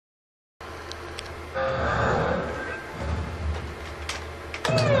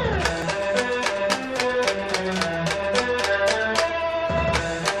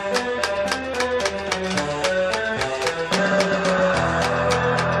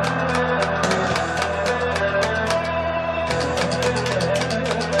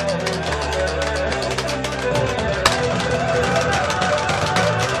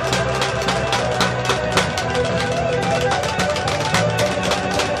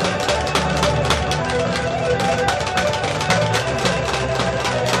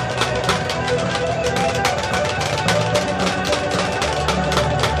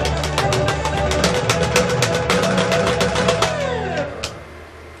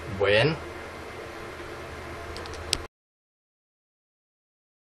win.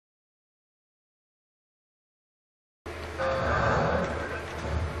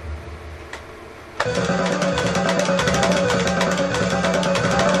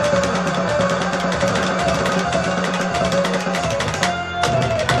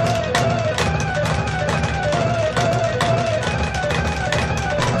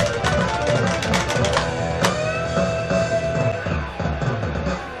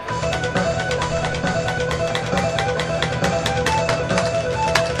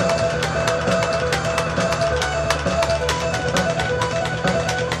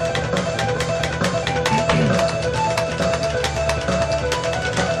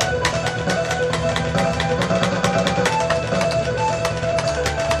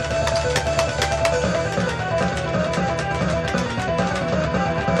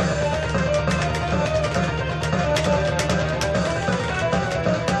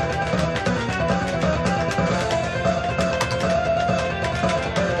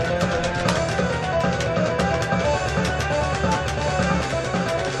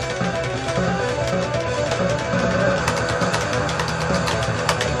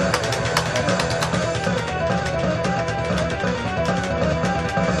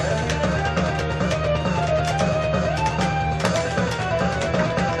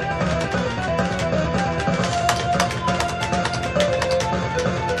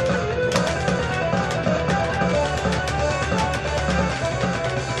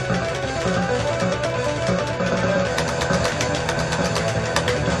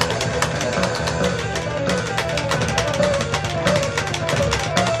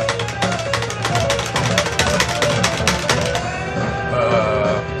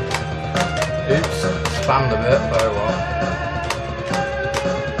 Spammed a bit, but oh well.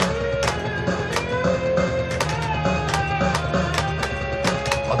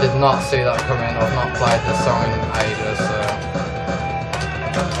 I did not see that coming. I've not played this song in ages, so.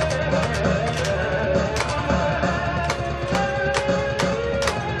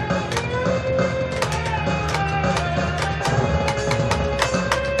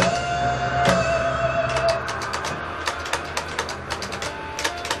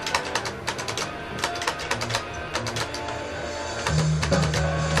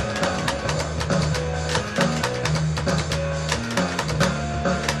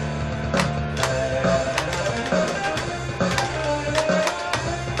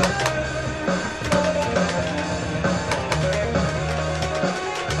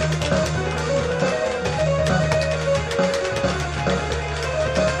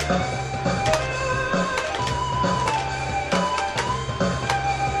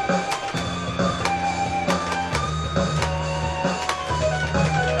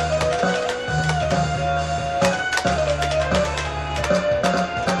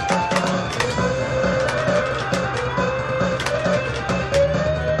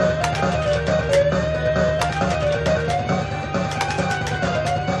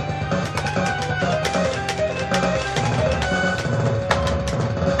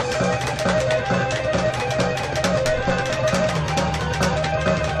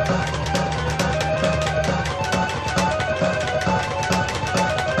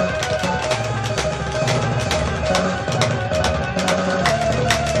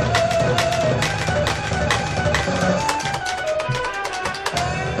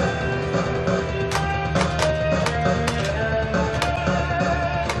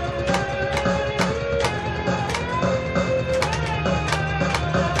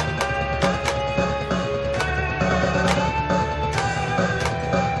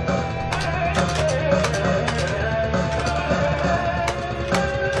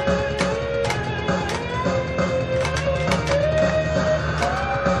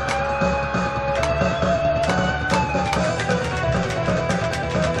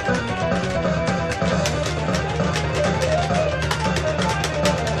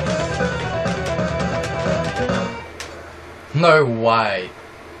 No way.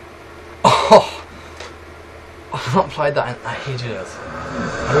 Oh, I've not played that in ages.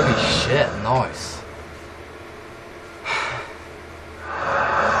 Holy shit, nice.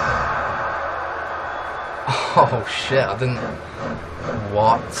 Oh shit, I didn't...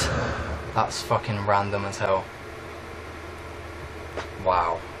 What? That's fucking random as hell.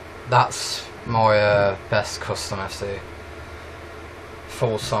 Wow. That's my best custom FC.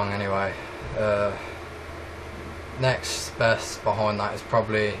 Full song anyway. Next best behind that is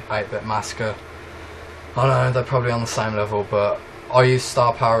probably 8-Bit Massacre. I know they're probably on the same level, but I used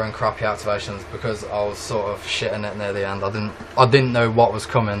star power and crappy activations because I was sort of shitting it near the end. I didn't know what was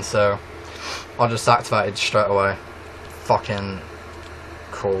coming, so I just activated straight away. Fucking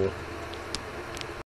cool.